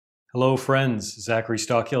Hello friends, Zachary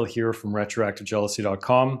Stockhill here from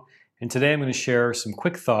retroactivejealousy.com, and today I'm going to share some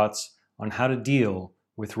quick thoughts on how to deal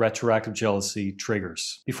with retroactive jealousy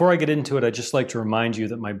triggers. Before I get into it, I'd just like to remind you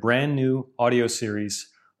that my brand new audio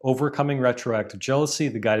series, Overcoming Retroactive Jealousy,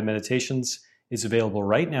 the Guided Meditations, is available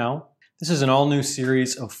right now. This is an all-new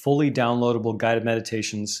series of fully downloadable guided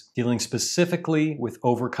meditations dealing specifically with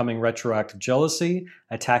overcoming retroactive jealousy,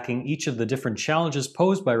 attacking each of the different challenges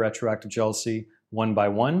posed by retroactive jealousy one by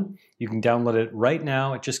one. You can download it right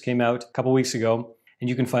now. It just came out a couple weeks ago. And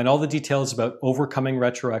you can find all the details about overcoming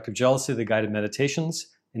retroactive jealousy, the guided meditations,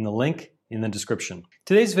 in the link in the description.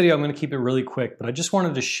 Today's video, I'm going to keep it really quick, but I just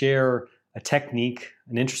wanted to share a technique,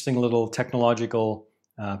 an interesting little technological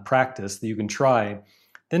practice that you can try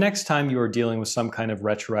the next time you are dealing with some kind of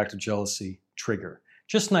retroactive jealousy trigger.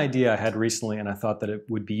 Just an idea I had recently, and I thought that it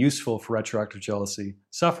would be useful for retroactive jealousy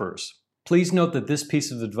sufferers. Please note that this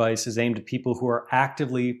piece of advice is aimed at people who are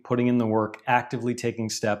actively putting in the work, actively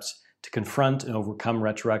taking steps to confront and overcome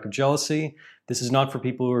retroactive jealousy. This is not for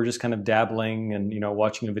people who are just kind of dabbling and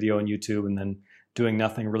watching a video on YouTube and then doing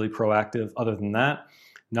nothing really proactive other than that.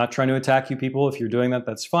 I'm not trying to attack you people. If you're doing that,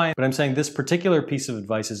 that's fine. But I'm saying this particular piece of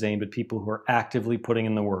advice is aimed at people who are actively putting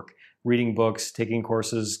in the work, reading books, taking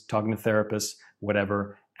courses, talking to therapists,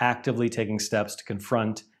 whatever, actively taking steps to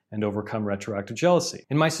confront and overcome retroactive jealousy.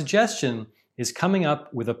 And my suggestion is coming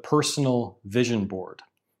up with a personal vision board.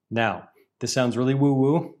 Now, this sounds really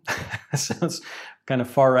woo-woo. It sounds kind of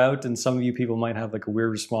far out, and some of you people might have like a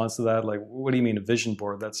weird response to that. Like, what do you mean a vision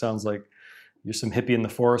board? That sounds like you're some hippie in the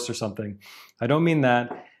forest or something. I don't mean that,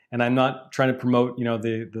 and I'm not trying to promote,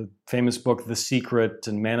 the famous book, The Secret,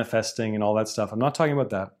 and manifesting and all that stuff. I'm not talking about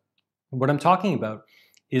that. What I'm talking about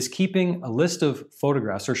is keeping a list of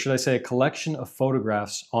photographs, or should I say a collection of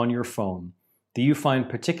photographs on your phone that you find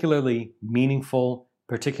particularly meaningful,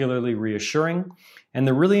 particularly reassuring. And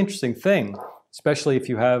the really interesting thing, especially if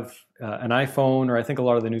you have an iPhone, or I think a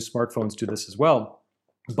lot of the new smartphones do this as well,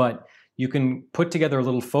 but you can put together a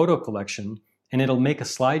little photo collection and it'll make a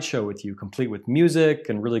slideshow with you, complete with music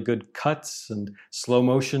and really good cuts and slow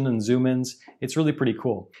motion and zoom-ins. It's really pretty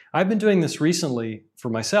cool. I've been doing this recently for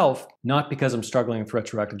myself, not because I'm struggling with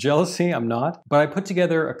retroactive jealousy, I'm not, but I put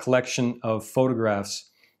together a collection of photographs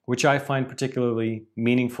which I find particularly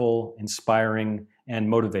meaningful, inspiring, and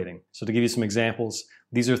motivating. So to give you some examples,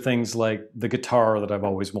 these are things like the guitar that I've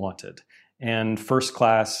always wanted, and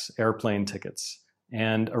first-class airplane tickets,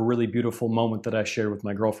 and a really beautiful moment that I shared with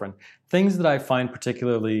my girlfriend. Things that I find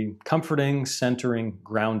particularly comforting, centering,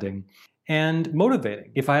 grounding, and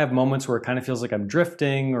motivating. If I have moments where it kind of feels like I'm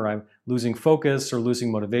drifting or I'm losing focus or losing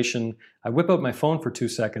motivation, I whip out my phone for 2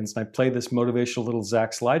 seconds and I play this motivational little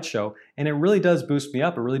Zach slideshow, and it really does boost me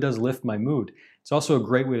up. It really does lift my mood. It's also a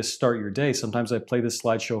great way to start your day. Sometimes I play this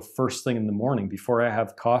slideshow first thing in the morning before I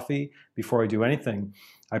have coffee, before I do anything.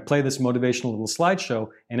 I play this motivational little slideshow,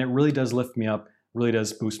 and it really does lift me up, really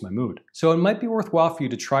does boost my mood. So it might be worthwhile for you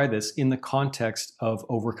to try this in the context of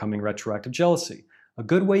overcoming retroactive jealousy. A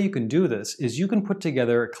good way you can do this is you can put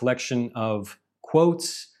together a collection of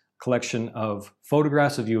quotes, collection of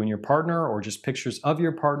photographs of you and your partner, or just pictures of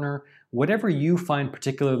your partner, whatever you find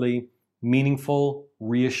particularly meaningful,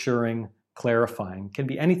 reassuring, clarifying. It can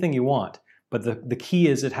be anything you want, but the key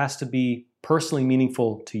is it has to be personally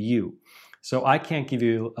meaningful to you. So I can't give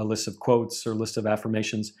you a list of quotes or list of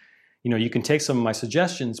affirmations. You can take some of my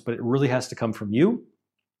suggestions, but it really has to come from you.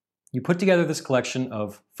 You put together this collection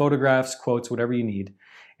of photographs, quotes, whatever you need,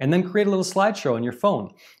 and then create a little slideshow on your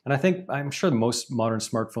phone. And I'm sure most modern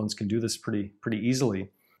smartphones can do this pretty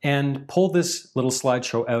easily. And pull this little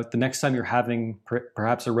slideshow out the next time you're having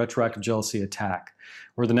perhaps a retroactive jealousy attack,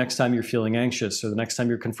 or the next time you're feeling anxious, or the next time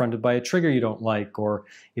you're confronted by a trigger you don't like, or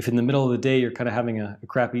if in the middle of the day you're kind of having a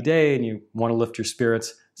crappy day and you want to lift your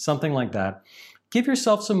spirits, something like that. Give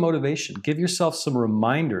yourself some motivation. Give yourself some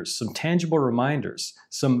reminders, some tangible reminders,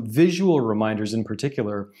 some visual reminders in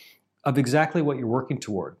particular of exactly what you're working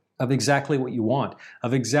toward, of exactly what you want,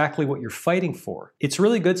 of exactly what you're fighting for. It's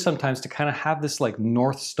really good sometimes to kind of have this like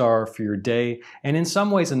North Star for your day, and in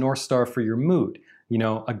some ways a North Star for your mood.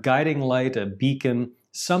 A guiding light, a beacon,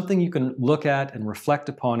 something you can look at and reflect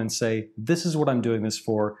upon and say, this is what I'm doing this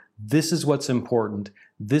for, this is what's important,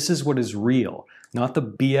 this is what is real. Not the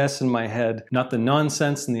BS in my head, not the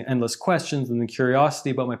nonsense and the endless questions and the curiosity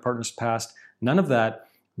about my partner's past, none of that.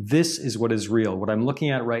 This is what is real. What I'm looking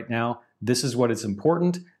at right now, this is what is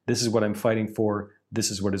important, this is what I'm fighting for,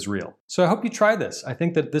 this is what is real. So I hope you try this. I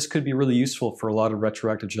think that this could be really useful for a lot of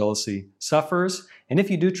retroactive jealousy sufferers. And if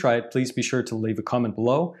you do try it, please be sure to leave a comment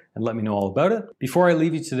below and let me know all about it. Before I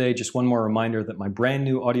leave you today, just one more reminder that my brand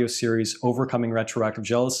new audio series, Overcoming Retroactive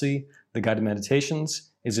Jealousy, the Guided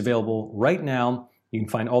Meditations, is available right now. You can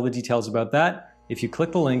find all the details about that if you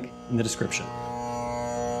click the link in the description.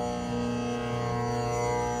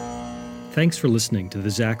 Thanks for listening to the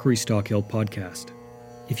Zachary Stockhill podcast.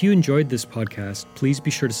 If you enjoyed this podcast, please be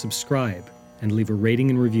sure to subscribe and leave a rating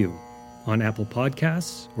and review on Apple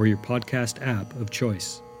Podcasts or your podcast app of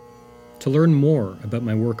choice. To learn more about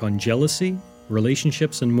my work on jealousy,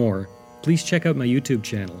 relationships, and more, please check out my YouTube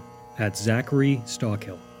channel at Zachary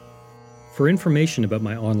Stockhill. For information about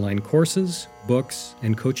my online courses, books,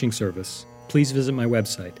 and coaching service, please visit my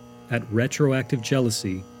website at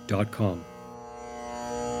retroactivejealousy.com.